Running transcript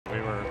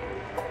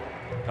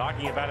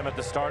Talking about him at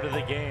the start of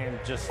the game,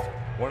 just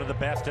one of the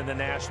best in the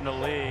National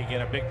League,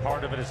 and a big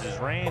part of it is his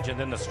range and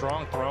then the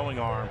strong throwing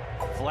arm.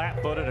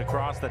 Flat-footed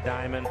across the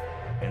diamond,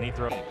 and he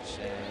throws.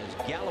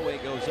 As Galloway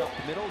goes up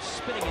the middle,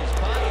 spinning his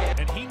body.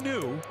 And he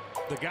knew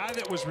the guy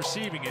that was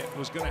receiving it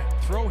was going to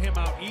throw him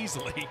out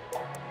easily.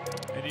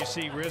 And you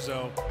see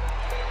Rizzo.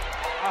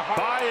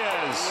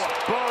 Baez,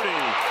 Bodie,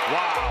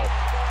 wow.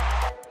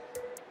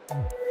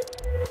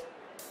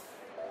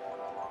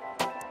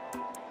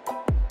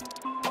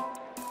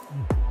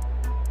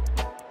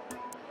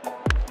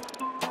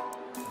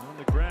 On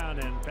the ground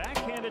and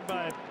backhanded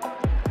by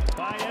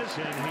Baez,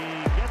 and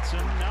he gets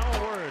him. Now a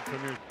word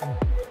from your...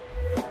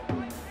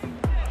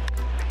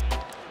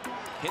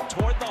 Hit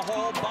toward the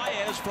hole.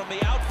 Baez from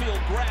the outfield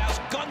grass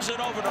guns it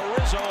over to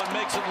Rizzo and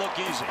makes it look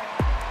easy.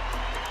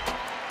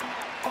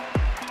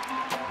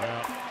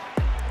 Well,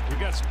 we've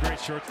got some great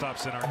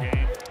shortstops in our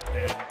game,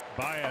 and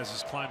Baez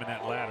is climbing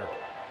that ladder.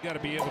 You got to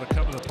be able to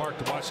come to the park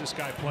to watch this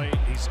guy play.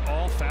 He's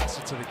all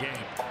facets of the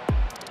game.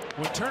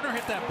 When Turner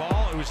hit that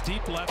ball, it was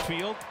deep left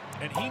field,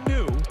 and he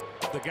knew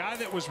the guy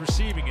that was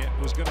receiving it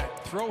was going to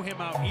throw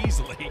him out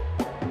easily.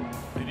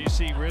 And you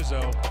see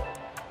Rizzo.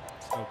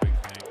 It's no big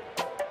thing.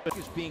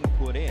 Is being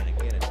put in.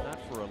 Again, it's not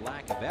for a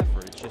lack of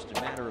effort. It's just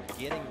a matter of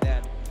getting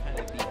that kind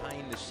of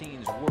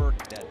behind-the-scenes work,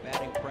 that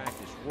batting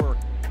practice work,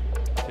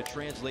 to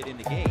translate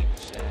into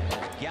games.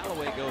 As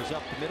Galloway goes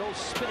up the middle,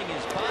 spinning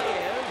his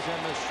Baez,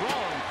 and the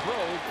strong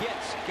throw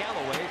gets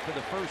Galloway for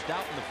the first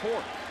out in the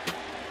fourth.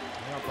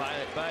 Well,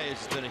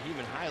 Baez did a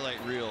human highlight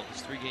reel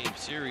this 3-game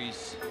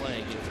series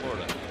playing in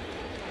Florida.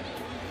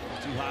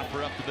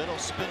 Two-hopper up the middle,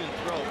 spin and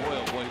throw. Boy,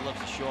 oh boy, he loves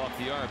to show off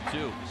the arm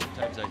too.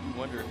 Sometimes I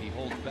wonder if he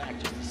holds back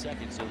just a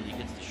second so that he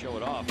gets to show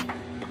it off.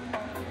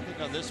 I think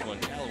on this one,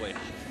 Galloway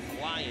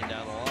flying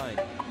down the line.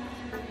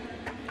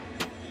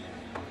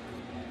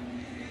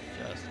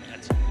 Just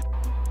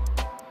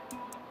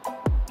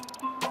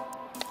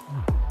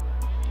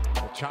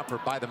The chopper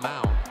by the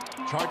mound,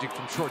 charging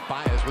from short.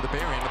 Baez with a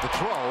bare end of the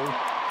throw,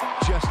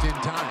 just in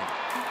time.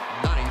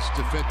 Nice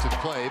defensive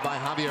play by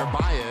Javier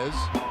Báez.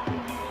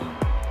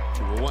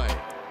 2 away.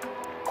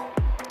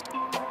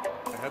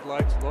 The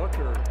headlights look,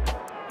 or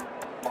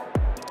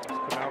just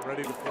come out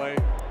ready to play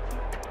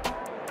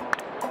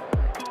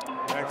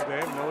next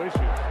day, no issues.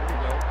 Here we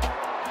go.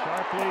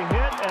 Sharply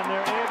hit, and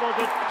they're able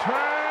to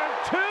turn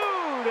 2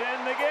 to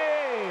end the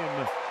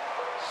game.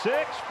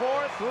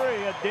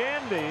 6-4-3, a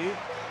dandy.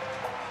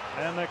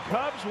 And the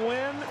Cubs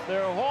win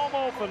their home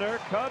opener.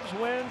 Cubs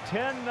win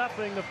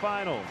 10-0 the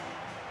final.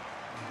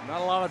 Not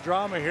a lot of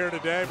drama here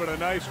today, but a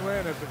nice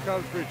win as the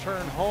Cubs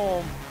return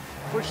home.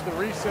 Push the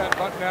reset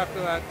button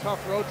after that tough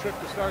road trip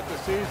to start the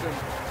season.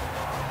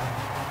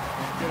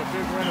 Get a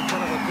big win in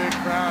front of a big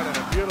crowd, and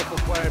a beautiful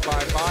play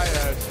by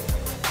Baez.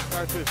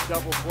 Start this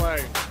double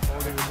play.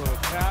 Holding his little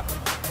tap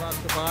across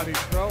the body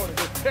throw, and it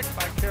gets picked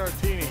by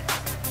Caratini.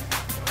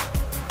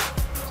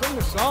 Sing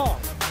the song.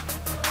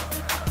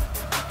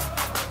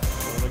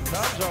 So the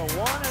Cubs are 1-0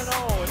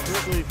 at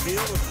Wrigley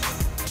Field.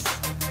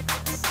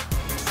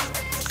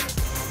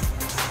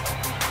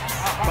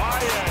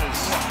 Baez,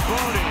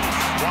 Bodie,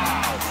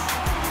 wow.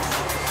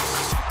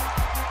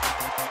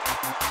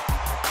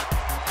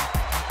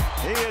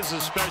 He is a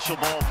special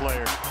ball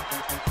player.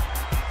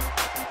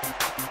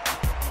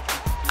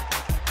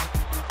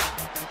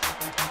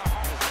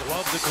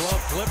 Glove to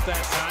glove flip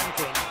that time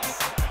from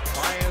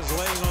Baez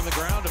laying on the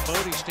ground to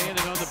Bodie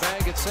standing on the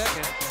bag at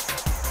second.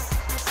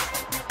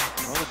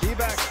 Well, the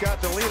D-backs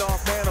got the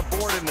leadoff man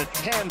aboard in the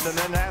 10th, and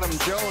then Adam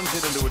Jones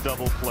hit into a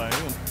double play.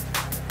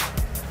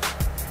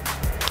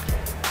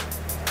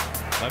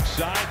 Left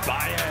side,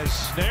 Baez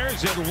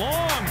snares it,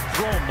 long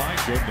throw. My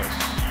goodness,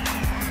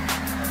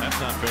 that's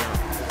not fair.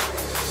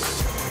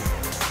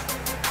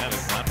 That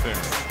is not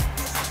fair.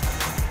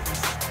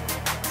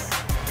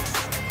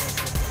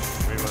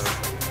 We were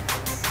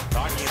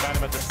talking about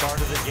him at the start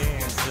of the game,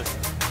 just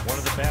one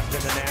of the best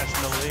in the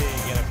National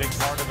League, and a big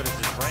part of it is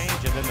his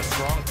range and then the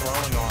strong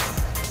throwing arm.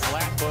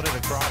 Flat-footed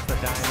across the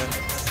diamond,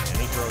 and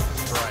he throws a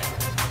strike,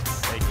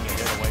 taking a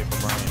hit away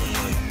from Ryan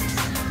Healy.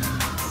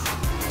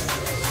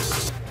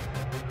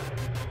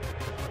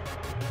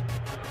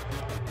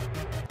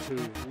 To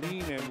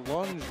lean and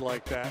lunge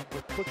like that,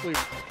 but quickly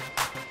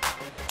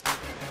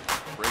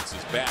breaks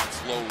his bat,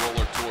 slow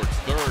roller towards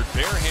third,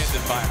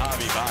 barehanded by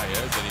Javy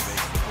Báez, and he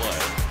makes the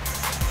play.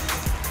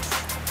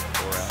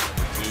 4 out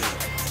number 2.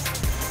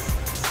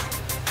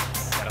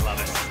 Gotta love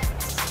it.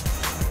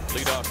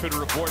 Leadoff hitter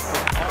report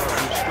from Hart,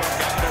 who struck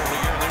out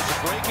earlier. There's a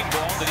breaking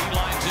ball that he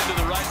lines into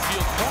the right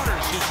field corner.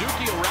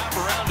 Suzuki will wrap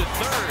around to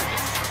third.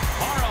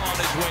 Hart on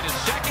his way to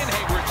second.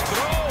 Hayward's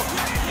throw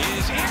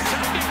is in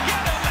time to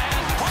get him,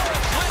 and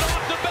Hart slid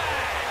off the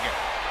bag.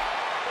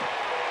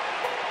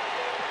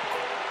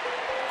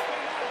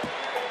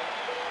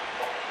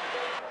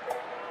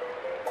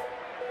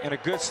 And a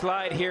good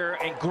slide here,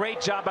 and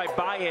great job by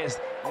Baez.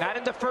 Not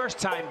in the first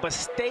time, but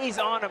stays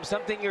on him.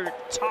 Something you're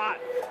taught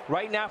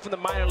right now from the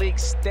minor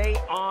leagues. Stay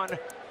on.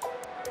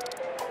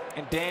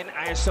 And Dan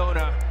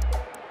Iasona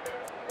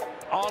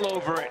all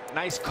over it.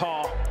 Nice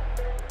call.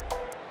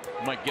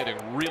 Might get a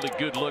really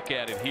good look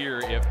at it here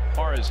if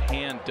Parra's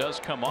hand does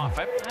come off.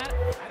 I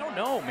don't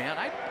know, man.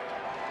 I'm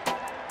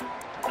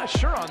not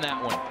sure on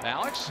that one,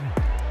 Alex.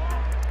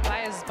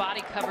 Baez's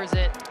body covers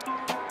it.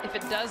 If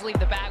it does leave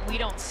the bag, we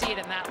don't see it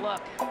in that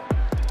look.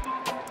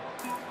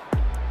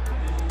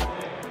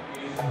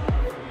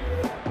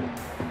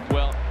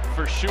 Well,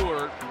 for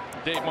sure,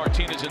 Dave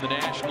Martinez and the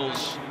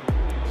Nationals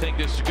think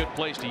this is a good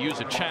place to use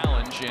a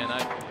challenge, and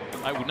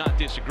I would not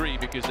disagree,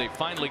 because they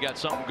finally got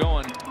something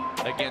going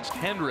against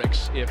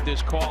Hendricks if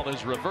this call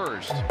is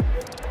reversed.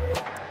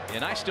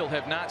 And I still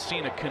have not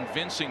seen a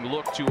convincing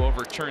look to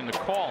overturn the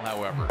call,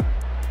 however.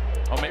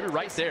 Oh, maybe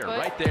right there,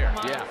 right there.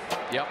 Yeah,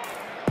 yep.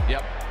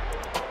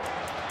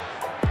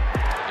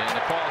 And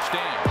the call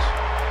stands.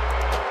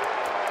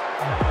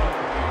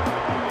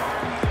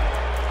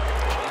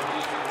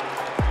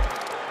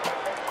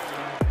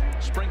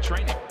 Spring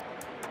training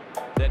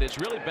that has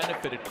really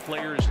benefited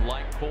players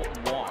like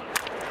Colton Wong.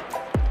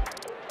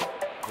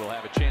 We'll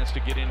have a chance to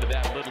get into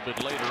that a little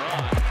bit later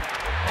on,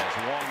 as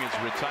Wong is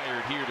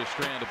retired here to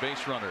strand a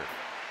base runner.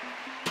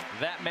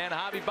 That man,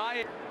 Javy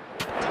Báez.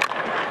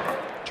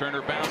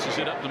 Turner bounces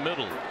it up the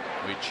middle.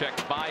 We check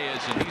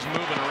Baez, and he's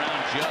moving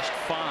around just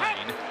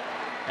fine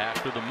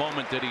after the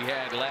moment that he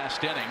had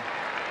last inning.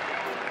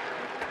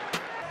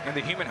 And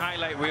the human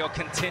highlight reel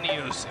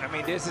continues. I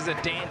mean, this is a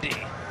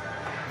dandy.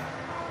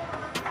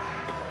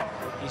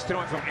 He's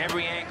throwing from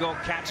every angle,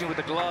 catching with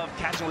the glove,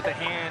 catching with the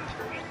hand.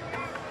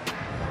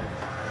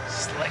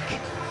 Slick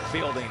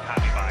fielding,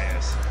 Javy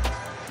Báez.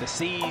 The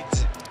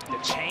seeds, the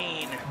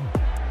chain.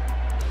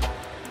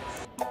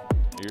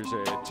 Here's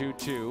a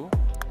 2-2.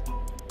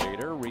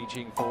 Bader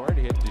reaching for it,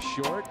 hit to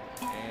short,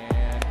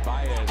 and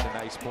Baez, a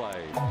nice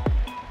play.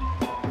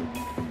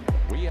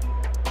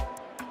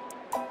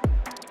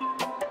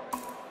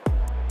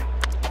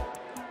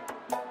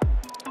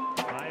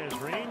 Baez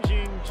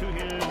ranging to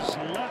his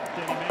left,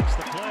 and he makes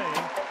the play.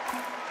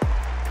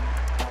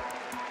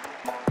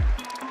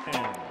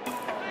 And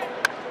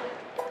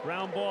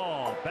ground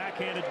ball,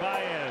 backhanded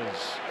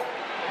Baez.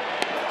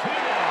 2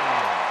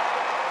 down.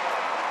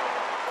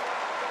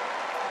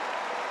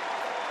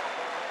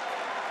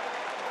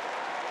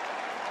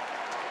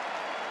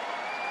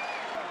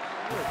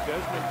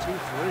 Desmond 2-3.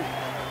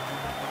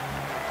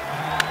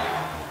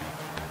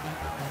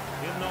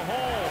 In the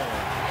hole.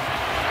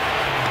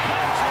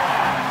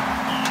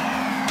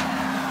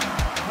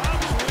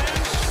 Cubs win.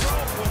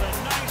 Stroke with a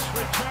nice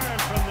return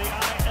from the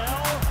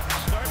IL.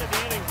 Started the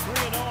inning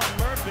 3-0 on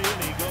Murphy, and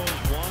he goes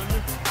 1,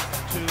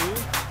 2,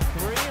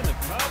 3, and the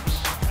Cubs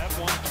have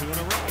won 2 in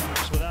a row.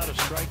 It's without a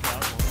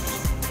strikeout.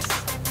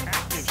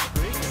 Active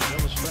streak, and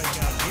another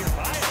strikeout here.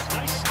 Baez,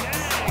 nice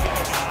snag.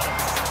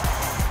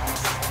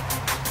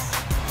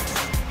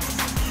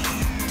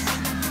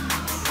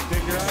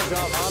 Take your eyes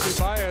off Javy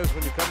Báez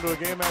when you come to a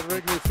game at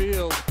Wrigley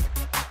Field.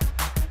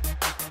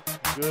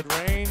 Good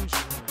range.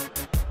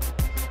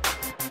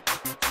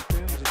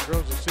 Spins and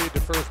throws the seed to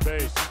first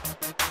base.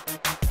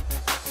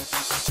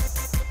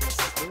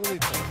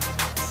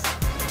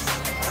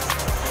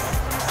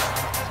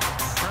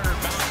 Turner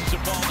bounces the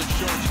ball to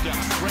shortstop.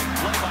 Great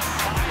play by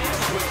Baez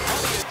with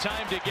plenty of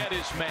time to get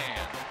his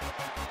man.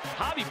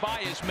 Javy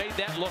Báez made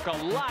that look a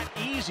lot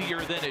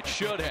easier than it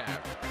should have.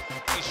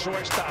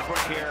 Shortstop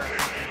right here.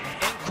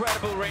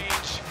 Incredible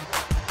range,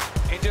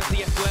 and just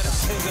the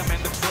athleticism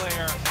and the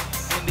flair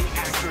and the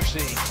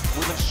accuracy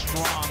with a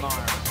strong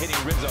arm, hitting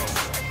Rizzo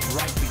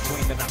right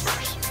between the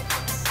numbers.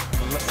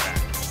 Look at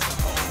that.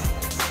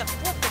 The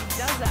flip that he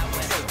does that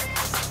with.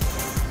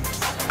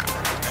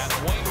 And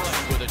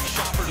Wainwright with a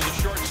chopper to the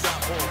shortstop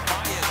hole.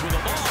 Baez with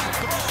a long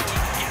throw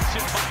and gets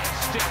it by a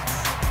stick.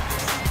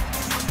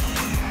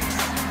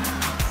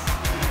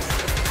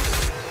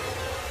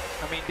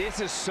 I mean,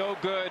 this is so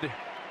good.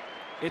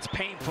 It's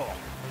painful.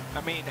 I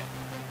mean,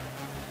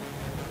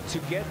 to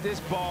get this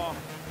ball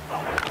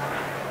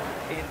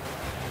in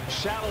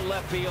shallow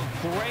left field,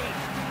 great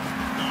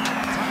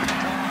time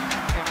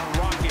and a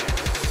rocket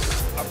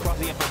across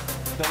the infield.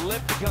 The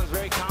lift becomes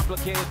very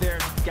complicated there.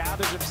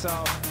 Gathers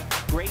himself.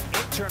 Great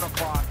internal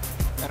clock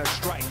and a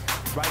strike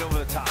right over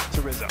the top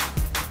to Rizzo.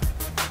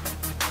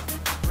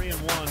 3-1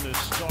 to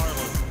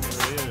Starlin.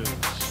 Here it is.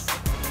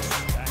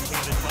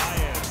 Backhanded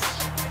Baez.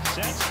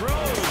 Sets,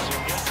 throws,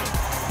 and gets it.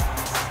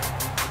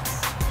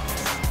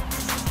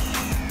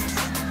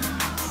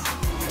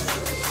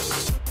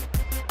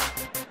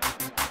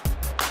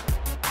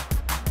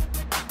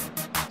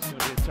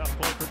 Tough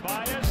play for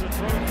Baez. The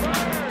throw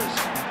first.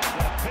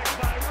 Got picked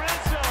by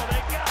Rizzo.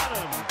 They got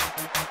him.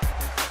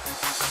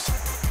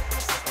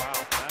 Wow,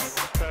 that was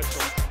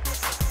special.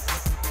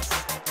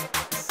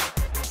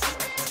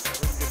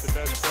 Didn't get the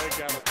best break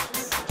out of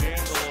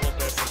jammed a little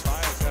bit.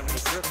 Baez having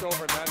to drift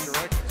over in that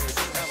direction, so he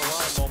didn't have a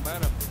lot of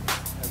momentum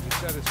as he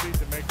set his feet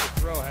to make the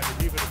throw. Had to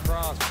heave it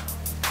across.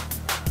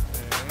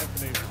 And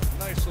Anthony,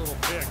 nice little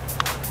pick.